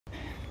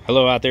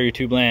Hello out there,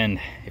 YouTube land.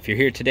 If you're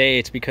here today,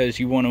 it's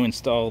because you want to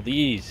install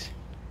these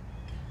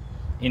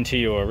into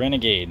your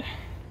Renegade.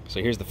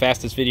 So here's the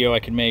fastest video I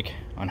could make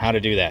on how to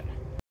do that.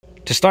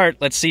 To start,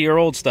 let's see your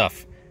old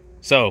stuff.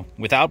 So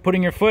without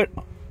putting your foot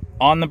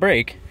on the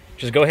brake,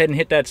 just go ahead and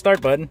hit that start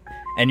button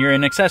and you're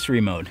in accessory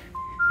mode.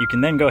 You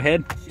can then go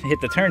ahead and hit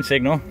the turn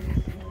signal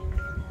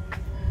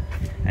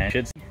and you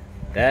should see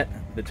that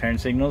the turn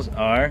signals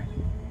are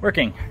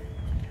working.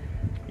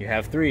 You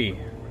have 3.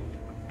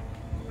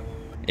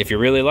 If you're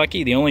really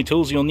lucky, the only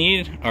tools you'll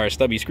need are a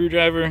stubby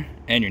screwdriver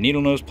and your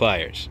needle nose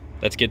pliers.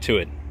 Let's get to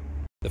it.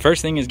 The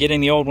first thing is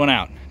getting the old one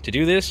out. To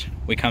do this,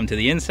 we come to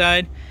the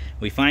inside,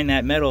 we find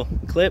that metal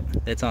clip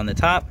that's on the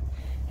top,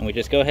 and we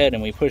just go ahead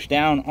and we push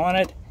down on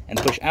it and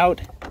push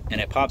out, and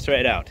it pops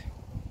right out.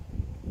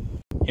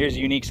 Here's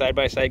a unique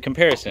side-by-side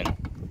comparison.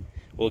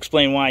 We'll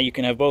explain why you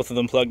can have both of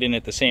them plugged in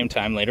at the same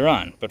time later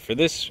on, but for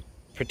this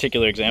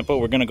particular example,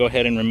 we're going to go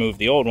ahead and remove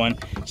the old one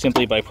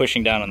simply by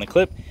pushing down on the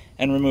clip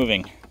and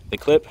removing the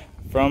clip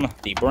from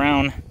the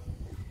brown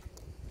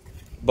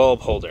bulb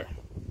holder.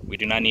 We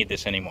do not need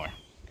this anymore.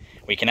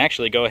 We can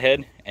actually go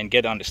ahead and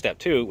get on to step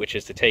 2, which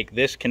is to take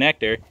this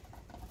connector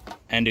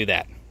and do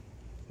that.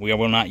 We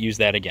will not use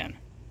that again.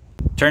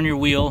 Turn your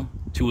wheel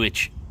to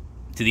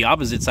the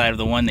opposite side of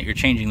the one that you're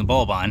changing the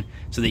bulb on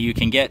so that you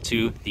can get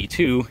to the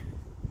 2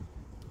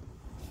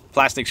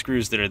 plastic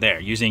screws that are there.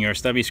 Using your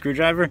stubby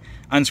screwdriver,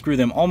 unscrew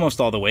them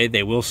almost all the way,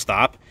 they will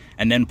stop,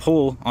 and then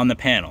pull on the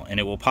panel and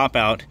it will pop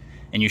out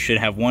and you should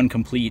have one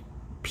complete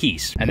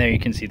piece. And there you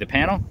can see the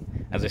panel.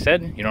 As I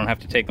said, you don't have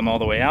to take them all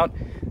the way out.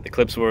 The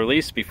clips will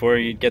release before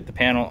you get the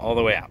panel all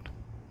the way out.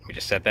 We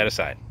just set that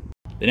aside.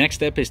 The next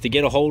step is to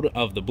get a hold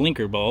of the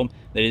blinker bulb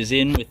that is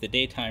in with the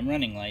daytime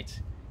running lights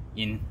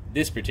in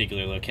this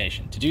particular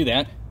location. To do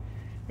that,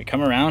 we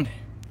come around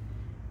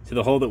to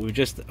the hole that we've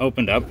just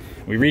opened up.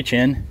 We reach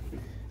in,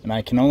 and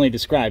I can only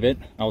describe it.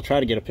 I'll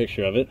try to get a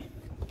picture of it,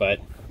 but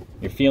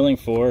you're feeling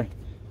for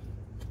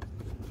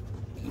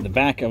the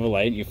back of a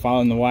light. You're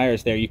following the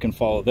wires there. You can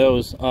follow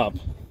those up,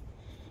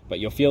 but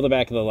you'll feel the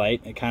back of the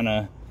light. It kind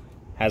of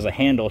has a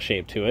handle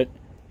shape to it.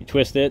 You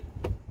twist it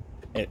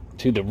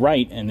to the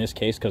right in this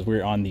case because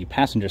we're on the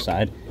passenger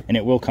side, and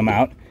it will come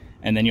out,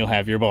 and then you'll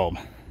have your bulb.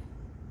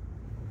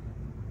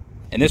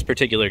 In this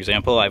particular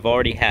example, I've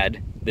already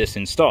had this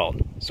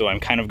installed, so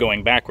I'm kind of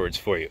going backwards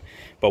for you.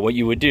 But what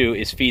you would do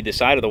is feed the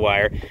side of the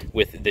wire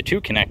with the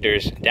 2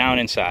 connectors down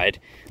inside,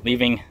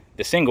 leaving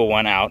the single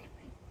one out,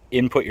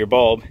 input your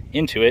bulb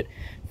into it,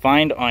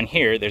 find on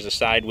here there's a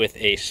side with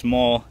a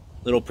small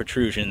little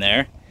protrusion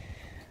there,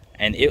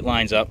 and it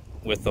lines up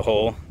with the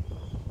hole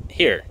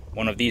here,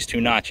 one of these 2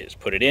 notches.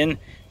 Put it in,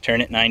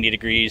 turn it 90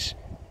 degrees,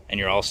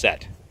 and you're all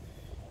set.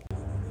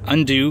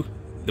 Undo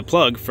the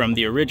plug from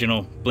the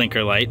original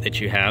blinker light that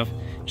you have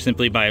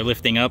simply by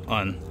lifting up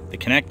on the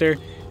connector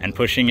and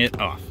pushing it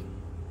off.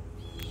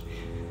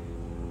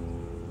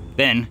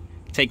 Then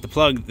take the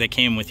plug that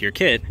came with your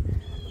kit,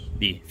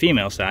 the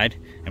female side,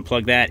 and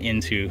plug that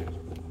into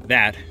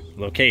that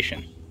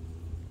location.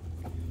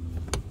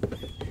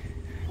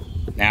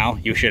 Now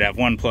you should have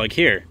one plug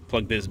here.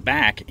 Plug this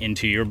back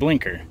into your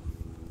blinker.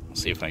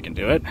 Let's see if I can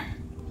do it.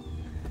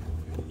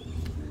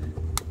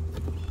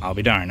 I'll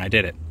be darned, I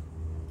did it.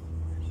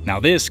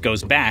 Now this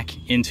goes back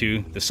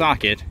into the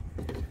socket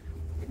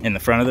in the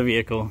front of the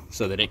vehicle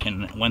so that it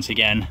can once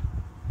again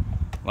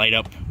light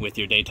up with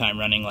your daytime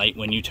running light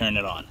when you turn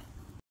it on.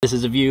 This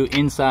is a view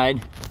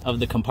inside of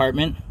the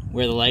compartment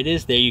where the light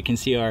is. There you can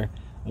see our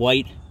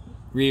white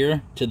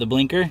rear to the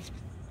blinker.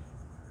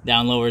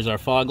 Down lower is our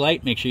fog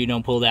light. Make sure you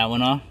don't pull that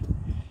one off.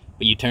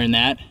 But you turn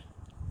that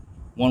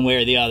one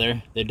way or the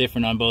other. They're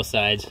different on both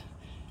sides.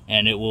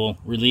 And it will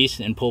release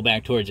and pull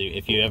back towards you.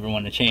 If you ever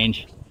want to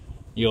change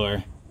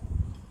your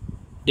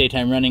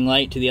daytime running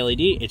light to the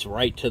LED, it's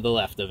right to the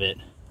left of it,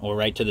 or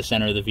right to the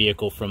center of the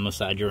vehicle from the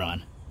side you're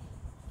on.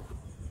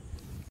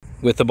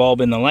 With the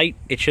bulb in the light,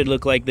 it should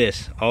look like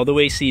this, all the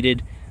way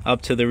seated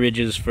up to the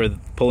ridges for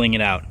pulling it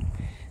out.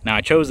 Now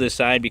I chose this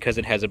side because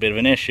it has a bit of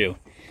an issue.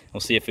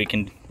 We'll see if we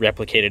can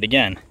replicate it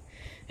again.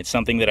 It's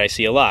something that I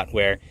see a lot,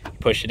 where you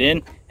push it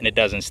in and it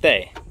doesn't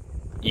stay.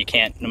 You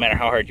can't, no matter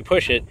how hard you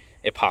push it,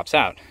 it pops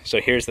out.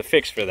 So here's the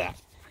fix for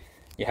that.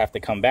 You have to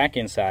come back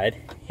inside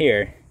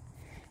here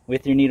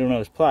with your needle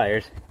nose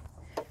pliers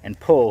and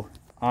pull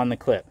on the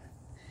clip.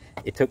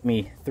 It took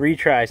me 3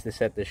 tries to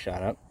set this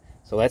shot up,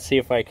 so let's see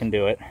if I can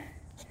do it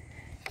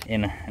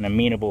in an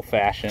amenable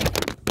fashion.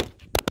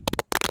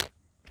 It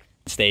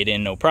stayed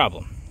in no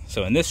problem.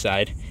 So in this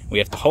side, we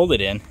have to hold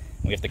it in.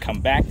 We have to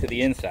come back to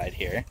the inside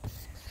here.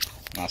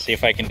 I'll see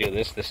if I can do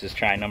this. This is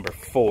try number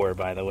 4,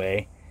 by the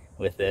way,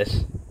 with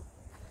this.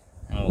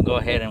 And we'll go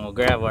ahead and we'll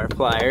grab our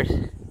pliers.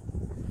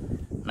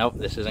 Nope,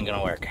 this isn't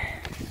gonna work.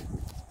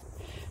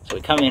 So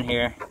we come in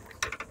here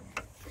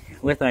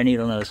with our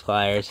needle nose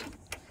pliers,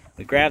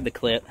 we grab the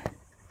clip,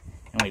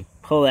 and we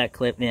pull that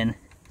clip in,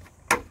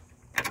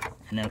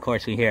 and then of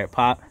course we hear it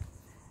pop,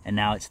 and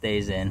now it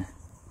stays in.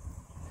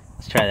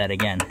 Let's try that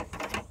again.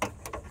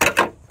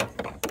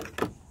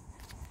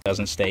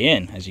 Doesn't stay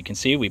in. As you can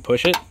see, we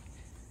push it,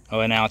 Oh,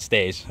 and now it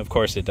stays. Of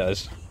course it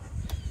does.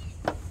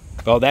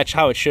 Well, that's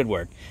how it should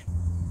work.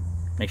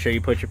 Make sure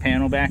you put your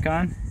panel back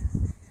on,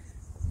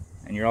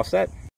 and you're all set.